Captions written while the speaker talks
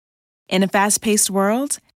In a fast-paced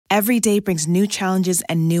world, every day brings new challenges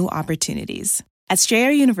and new opportunities. At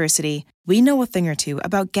Strayer University, we know a thing or two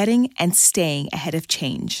about getting and staying ahead of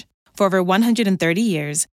change. For over 130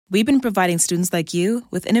 years, we've been providing students like you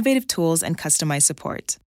with innovative tools and customized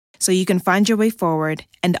support, so you can find your way forward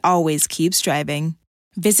and always keep striving.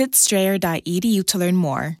 Visit strayer.edu to learn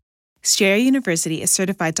more. Strayer University is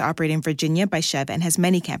certified to operate in Virginia by Chev and has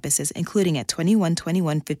many campuses, including at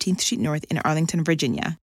 2121 15th Street North in Arlington,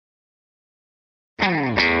 Virginia.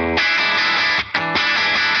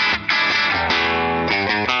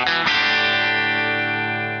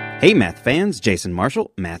 Hey math fans, Jason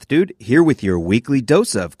Marshall, mathdude, here with your weekly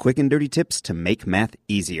dose of quick and dirty tips to make math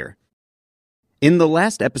easier. In the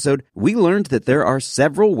last episode, we learned that there are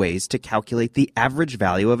several ways to calculate the average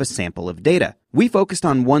value of a sample of data. We focused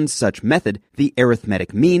on one such method, the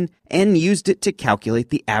arithmetic mean, and used it to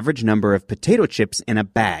calculate the average number of potato chips in a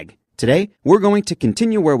bag. Today, we're going to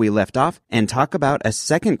continue where we left off and talk about a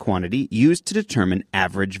second quantity used to determine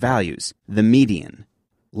average values, the median.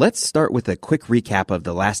 Let's start with a quick recap of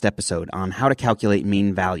the last episode on how to calculate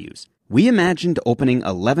mean values. We imagined opening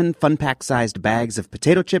 11 fun pack-sized bags of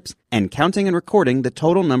potato chips and counting and recording the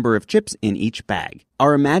total number of chips in each bag.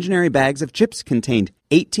 Our imaginary bags of chips contained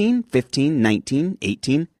 18, 15, 19,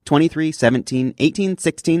 18, 23, 17, 18,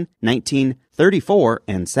 16, 19, 34,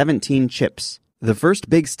 and 17 chips. The first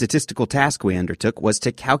big statistical task we undertook was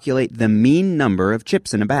to calculate the mean number of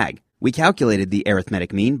chips in a bag. We calculated the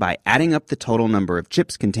arithmetic mean by adding up the total number of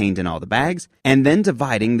chips contained in all the bags and then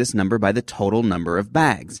dividing this number by the total number of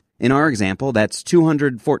bags. In our example, that's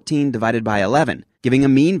 214 divided by 11, giving a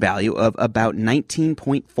mean value of about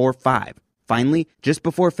 19.45. Finally, just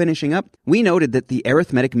before finishing up, we noted that the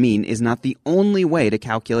arithmetic mean is not the only way to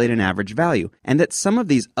calculate an average value, and that some of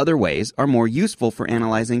these other ways are more useful for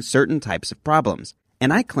analyzing certain types of problems.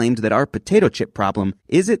 And I claimed that our potato chip problem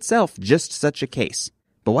is itself just such a case.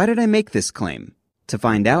 But why did I make this claim? To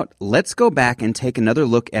find out, let's go back and take another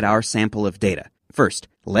look at our sample of data. First,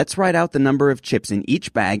 let's write out the number of chips in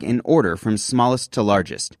each bag in order from smallest to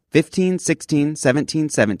largest. 15, 16, 17,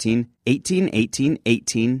 17, 18, 18,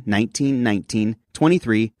 18, 19, 19,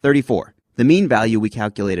 23, 34. The mean value we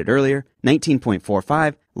calculated earlier,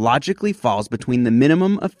 19.45, logically falls between the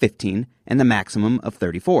minimum of 15 and the maximum of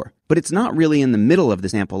 34. But it's not really in the middle of the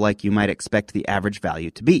sample like you might expect the average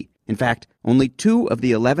value to be. In fact, only 2 of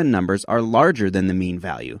the 11 numbers are larger than the mean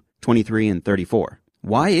value, 23 and 34.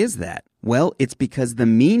 Why is that? Well, it's because the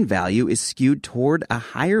mean value is skewed toward a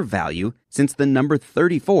higher value since the number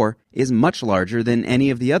 34 is much larger than any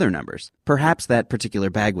of the other numbers. Perhaps that particular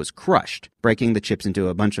bag was crushed, breaking the chips into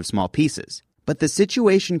a bunch of small pieces. But the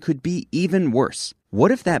situation could be even worse.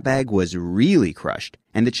 What if that bag was really crushed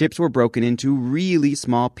and the chips were broken into really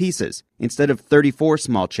small pieces? Instead of 34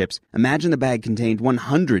 small chips, imagine the bag contained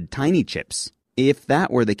 100 tiny chips. If that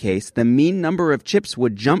were the case, the mean number of chips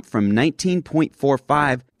would jump from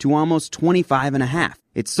 19.45 to almost 25.5.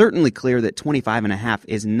 It's certainly clear that 25.5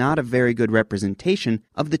 is not a very good representation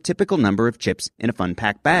of the typical number of chips in a fun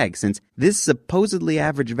pack bag, since this supposedly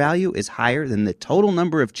average value is higher than the total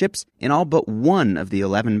number of chips in all but one of the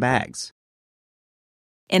 11 bags.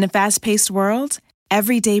 In a fast-paced world,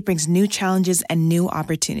 every day brings new challenges and new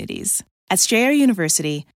opportunities. At Strayer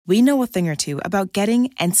University, we know a thing or two about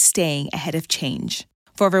getting and staying ahead of change.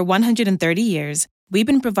 For over 130 years, we've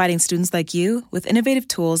been providing students like you with innovative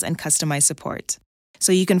tools and customized support,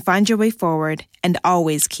 so you can find your way forward and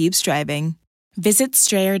always keep striving. Visit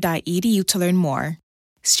strayer.edu to learn more.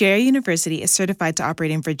 Strayer University is certified to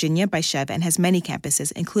operate in Virginia by Chev and has many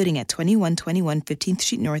campuses, including at 2121 15th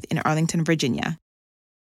Street North in Arlington, Virginia.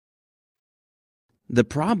 The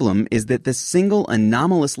problem is that the single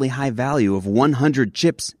anomalously high value of 100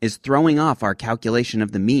 chips is throwing off our calculation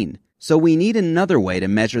of the mean. So we need another way to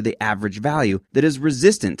measure the average value that is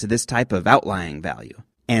resistant to this type of outlying value.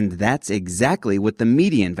 And that's exactly what the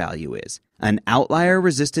median value is, an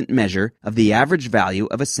outlier-resistant measure of the average value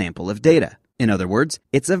of a sample of data. In other words,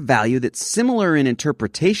 it's a value that's similar in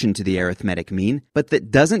interpretation to the arithmetic mean, but that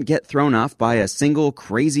doesn't get thrown off by a single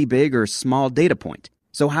crazy big or small data point.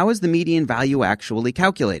 So how is the median value actually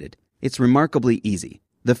calculated? It's remarkably easy.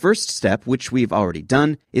 The first step, which we've already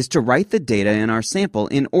done, is to write the data in our sample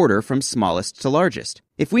in order from smallest to largest.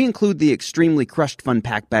 If we include the extremely crushed fun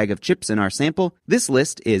pack bag of chips in our sample, this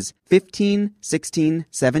list is 15, 16,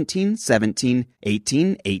 17, 17,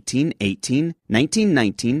 18, 18, 18, 19,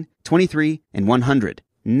 19, 23, and 100.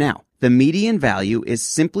 Now, the median value is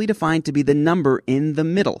simply defined to be the number in the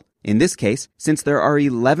middle. In this case, since there are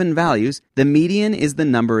 11 values, the median is the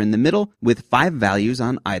number in the middle with 5 values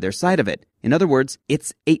on either side of it. In other words,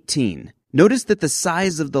 it's 18. Notice that the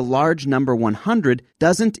size of the large number 100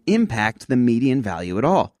 doesn't impact the median value at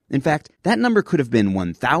all. In fact, that number could have been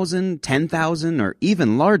 1,000, 10,000, or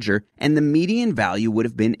even larger, and the median value would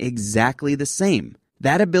have been exactly the same.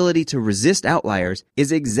 That ability to resist outliers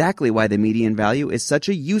is exactly why the median value is such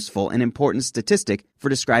a useful and important statistic for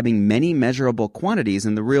describing many measurable quantities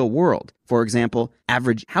in the real world. For example,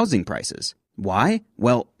 average housing prices. Why?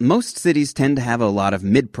 Well, most cities tend to have a lot of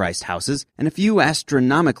mid-priced houses and a few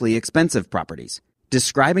astronomically expensive properties.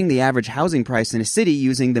 Describing the average housing price in a city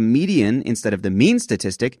using the median instead of the mean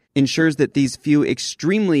statistic ensures that these few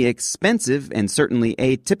extremely expensive and certainly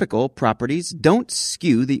atypical properties don't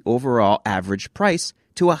skew the overall average price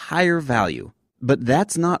to a higher value. But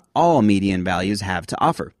that's not all median values have to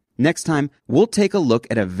offer. Next time, we'll take a look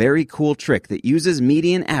at a very cool trick that uses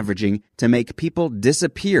median averaging to make people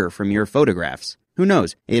disappear from your photographs. Who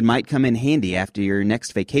knows, it might come in handy after your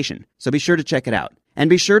next vacation, so be sure to check it out. And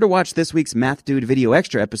be sure to watch this week's Math Dude Video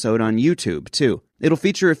Extra episode on YouTube, too. It'll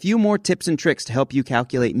feature a few more tips and tricks to help you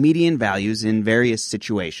calculate median values in various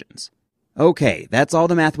situations. Okay, that's all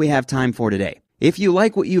the math we have time for today. If you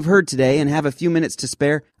like what you've heard today and have a few minutes to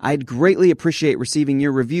spare, I'd greatly appreciate receiving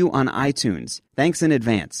your review on iTunes. Thanks in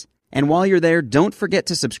advance. And while you're there, don't forget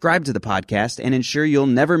to subscribe to the podcast and ensure you'll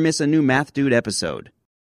never miss a new Math Dude episode.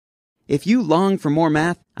 If you long for more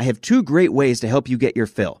math, I have 2 great ways to help you get your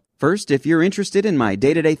fill. First, if you're interested in my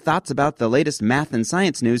day-to-day thoughts about the latest math and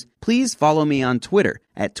science news, please follow me on Twitter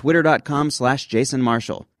at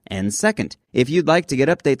twitter.com/JasonMarshall. And second, if you'd like to get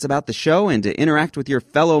updates about the show and to interact with your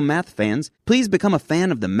fellow math fans, please become a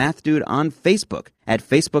fan of the Math Dude on Facebook at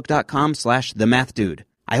facebook.com/themathdude.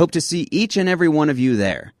 I hope to see each and every one of you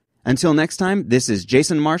there. Until next time, this is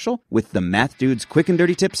Jason Marshall with the Math Dude's quick and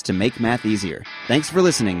dirty tips to make math easier. Thanks for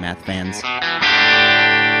listening, math fans.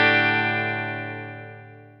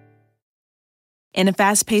 In a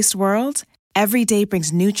fast-paced world, every day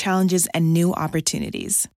brings new challenges and new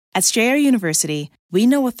opportunities. At Strayer University, we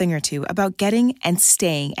know a thing or two about getting and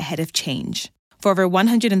staying ahead of change. For over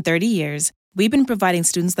 130 years, we've been providing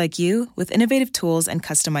students like you with innovative tools and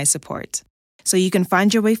customized support, so you can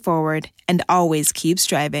find your way forward and always keep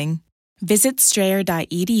striving. Visit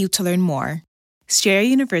strayer.edu to learn more. Strayer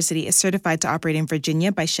University is certified to operate in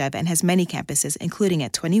Virginia by Chev and has many campuses, including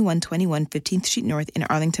at 2121 15th Street North in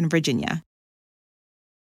Arlington, Virginia.